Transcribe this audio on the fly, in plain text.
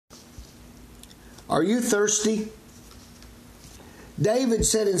Are you thirsty? David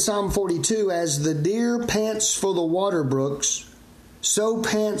said in Psalm 42, "As the deer pants for the water brooks, so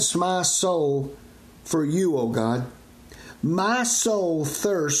pants my soul for you, O God. My soul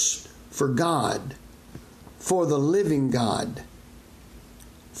thirsts for God, for the living God."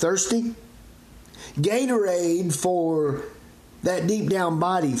 Thirsty? Gatorade for that deep down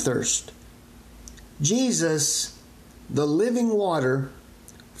body thirst. Jesus, the living water,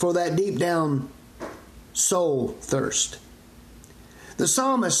 for that deep down soul thirst. The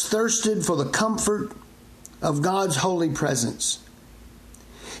psalmist thirsted for the comfort of God's holy presence.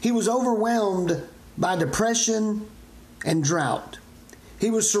 He was overwhelmed by depression and drought.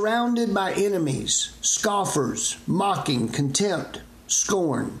 He was surrounded by enemies, scoffers, mocking, contempt,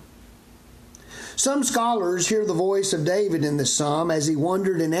 scorn. Some scholars hear the voice of David in this psalm as he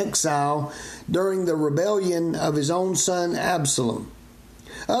wandered in exile during the rebellion of his own son Absalom.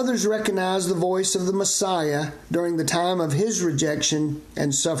 Others recognize the voice of the Messiah during the time of his rejection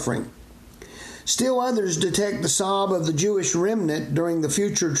and suffering. Still others detect the sob of the Jewish remnant during the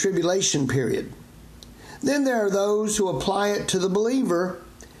future tribulation period. Then there are those who apply it to the believer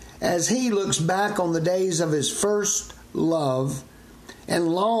as he looks back on the days of his first love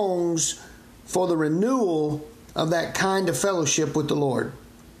and longs for the renewal of that kind of fellowship with the Lord.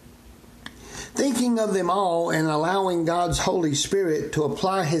 Thinking of them all and allowing God's Holy Spirit to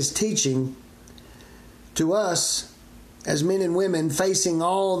apply His teaching to us as men and women facing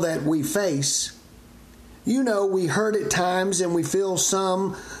all that we face, you know, we hurt at times and we feel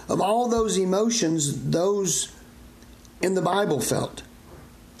some of all those emotions those in the Bible felt.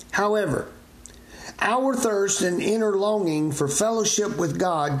 However, our thirst and inner longing for fellowship with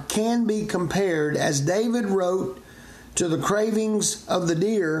God can be compared, as David wrote, to the cravings of the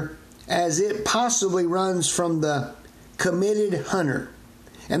deer as it possibly runs from the committed hunter,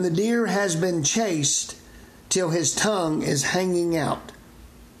 and the deer has been chased till his tongue is hanging out.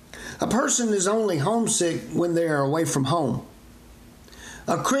 A person is only homesick when they are away from home.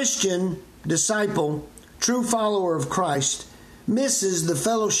 A Christian disciple, true follower of Christ, misses the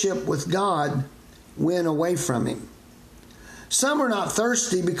fellowship with God when away from Him. Some are not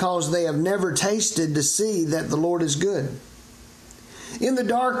thirsty because they have never tasted to see that the Lord is good. In the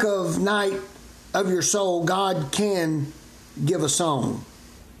dark of night of your soul, God can give a song.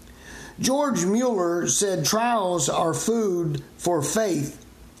 George Mueller said trials are food for faith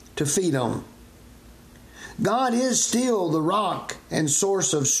to feed on. God is still the rock and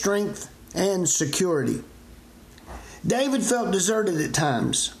source of strength and security. David felt deserted at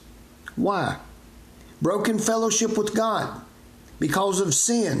times. Why? Broken fellowship with God because of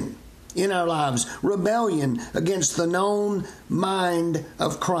sin in our lives, rebellion against the known mind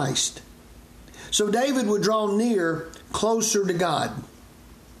of Christ. So David would draw near, closer to God.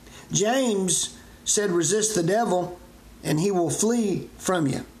 James said, "Resist the devil, and he will flee from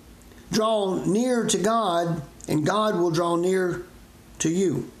you." Draw near to God, and God will draw near to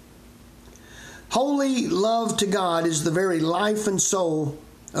you. Holy love to God is the very life and soul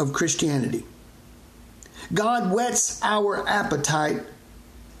of Christianity. God whets our appetite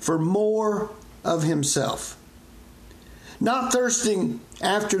for more of Himself. Not thirsting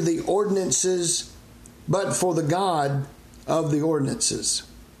after the ordinances, but for the God of the ordinances.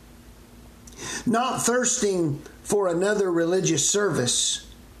 Not thirsting for another religious service,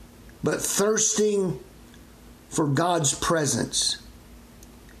 but thirsting for God's presence.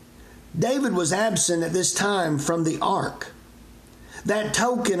 David was absent at this time from the ark, that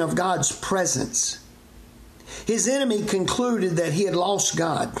token of God's presence. His enemy concluded that he had lost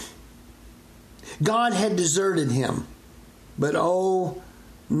God. God had deserted him. But oh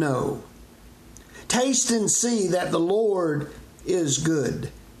no. Taste and see that the Lord is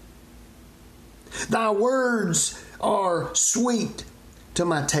good. Thy words are sweet to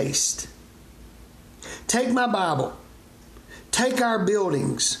my taste. Take my Bible. Take our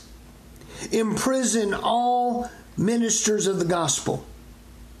buildings. Imprison all ministers of the gospel.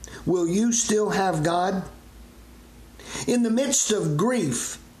 Will you still have God? In the midst of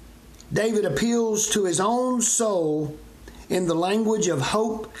grief, David appeals to his own soul in the language of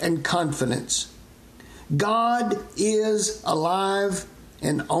hope and confidence. God is alive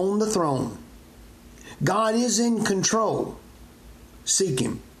and on the throne. God is in control. Seek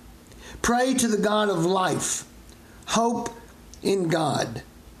Him. Pray to the God of life. Hope in God.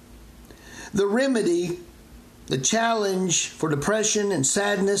 The remedy, the challenge for depression and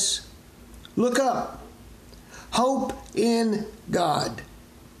sadness, look up. Hope in God.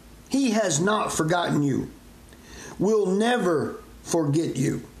 He has not forgotten you. Will never forget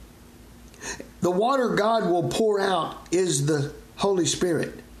you. The water God will pour out is the Holy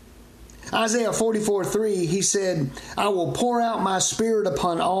Spirit. Isaiah 44:3, he said, I will pour out my spirit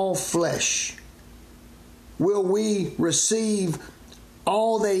upon all flesh. Will we receive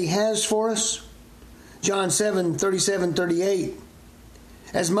all that he has for us? John 7:37-38.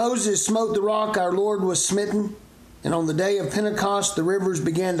 As Moses smote the rock, our Lord was smitten, and on the day of Pentecost the rivers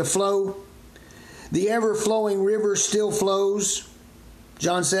began to flow. The ever-flowing river still flows.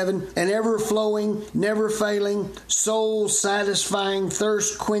 John 7, an ever-flowing, never-failing, soul-satisfying,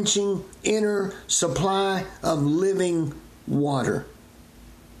 thirst-quenching, inner supply of living water.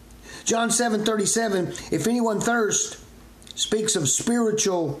 John 7:37, if anyone thirst, speaks of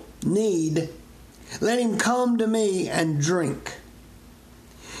spiritual need, let him come to me and drink.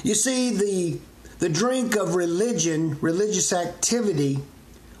 You see, the drink of religion, religious activity,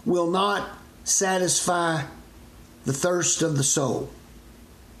 will not satisfy the thirst of the soul.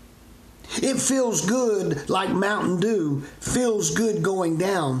 It feels good like Mountain Dew, feels good going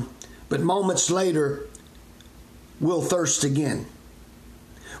down, but moments later we'll thirst again.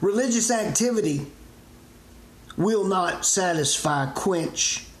 Religious activity will not satisfy,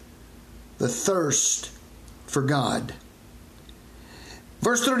 quench the thirst for God.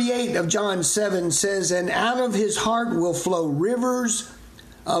 Verse 38 of John 7 says, and out of his heart will flow rivers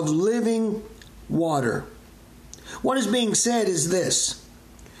of living water. What is being said is this: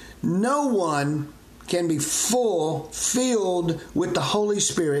 no one can be filled with the Holy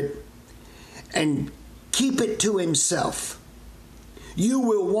Spirit and keep it to himself. You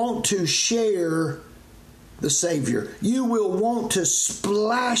will want to share the Savior. You will want to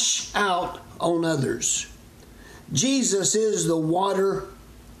splash out on others. Jesus is the water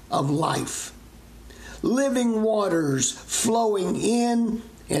of life. Living waters flowing in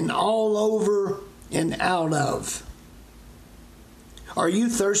and all over and out of. Are you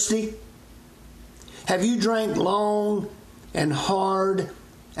thirsty? Have you drank long and hard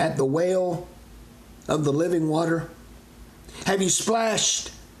at the well of the living water? Have you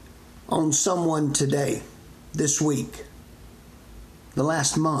splashed on someone today, this week, the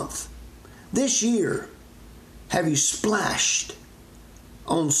last month, this year? Have you splashed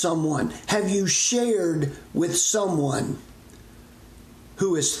on someone? Have you shared with someone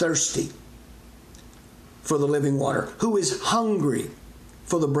who is thirsty for the living water, who is hungry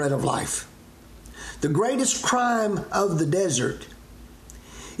for the bread of life? The greatest crime of the desert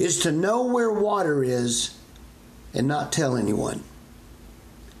is to know where water is and not tell anyone.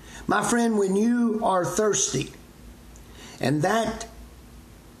 My friend, when you are thirsty and that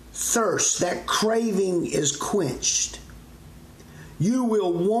thirst, that craving is quenched, you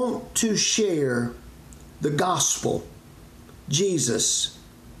will want to share the gospel, Jesus,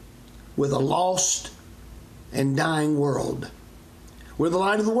 with a lost and dying world. We're the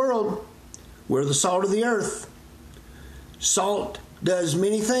light of the world. We're the salt of the earth. Salt does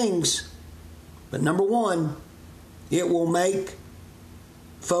many things, but number one, it will make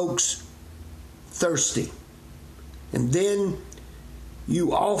folks thirsty. And then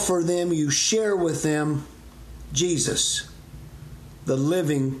you offer them, you share with them Jesus, the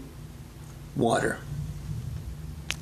living water.